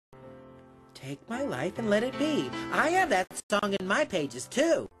Take my life and let it be. I have that song in my pages,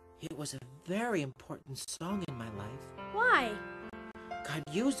 too. It was a very important song in my life. Why? God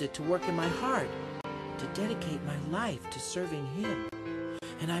used it to work in my heart, to dedicate my life to serving Him.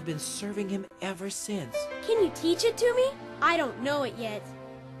 And I've been serving Him ever since. Can you teach it to me? I don't know it yet.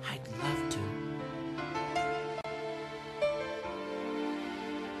 I'd love to.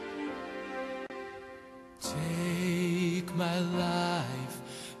 Take my life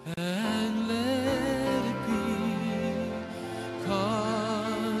and let it be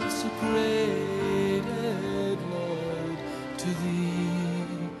consecrated, Lord, to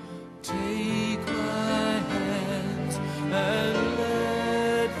Thee. Take my hands and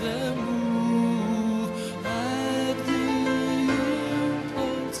let them move at the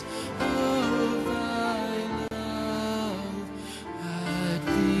impulse of Thy love, at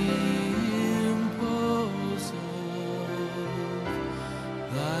the impulse of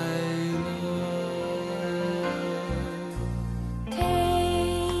Thy love.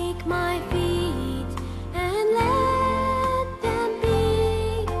 Take my feet and let them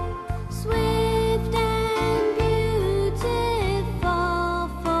be swift and beautiful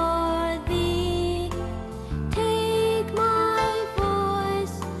for Thee. Take my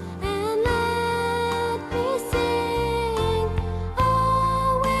voice and let me sing,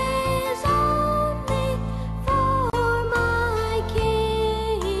 always only for my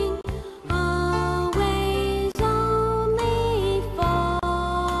King, always only for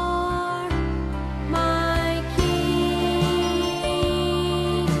my King.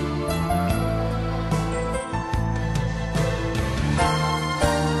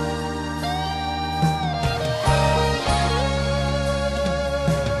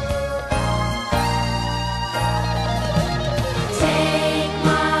 Take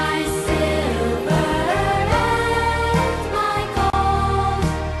my silver and my gold,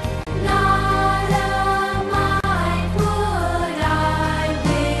 not a mite would I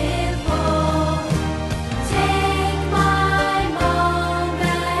withhold. Take my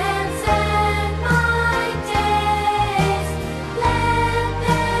moments and my days, let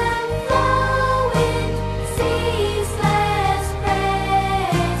them flow in ceaseless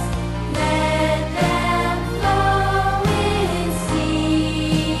praise. Let them flow in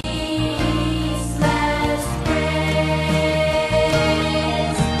ceaseless praise.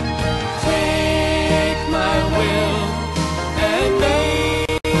 Take my will and make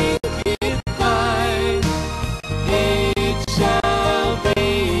it Thine. It shall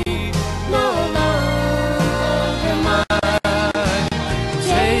be no longer mine.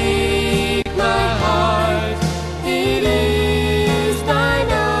 Take my heart, it is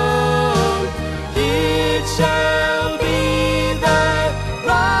Thine own. It shall be Thy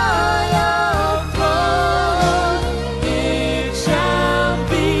royal throne. It shall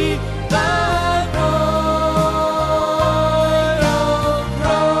be Thy royal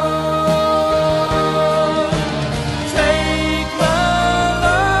throne. Take my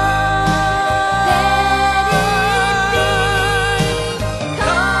life,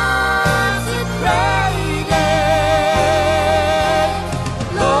 consecrated,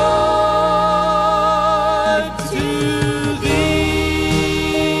 Lord, to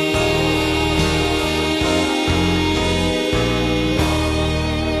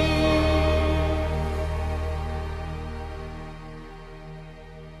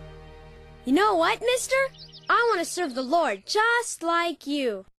You know what, mister? I want to serve the Lord just like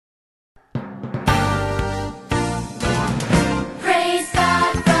you.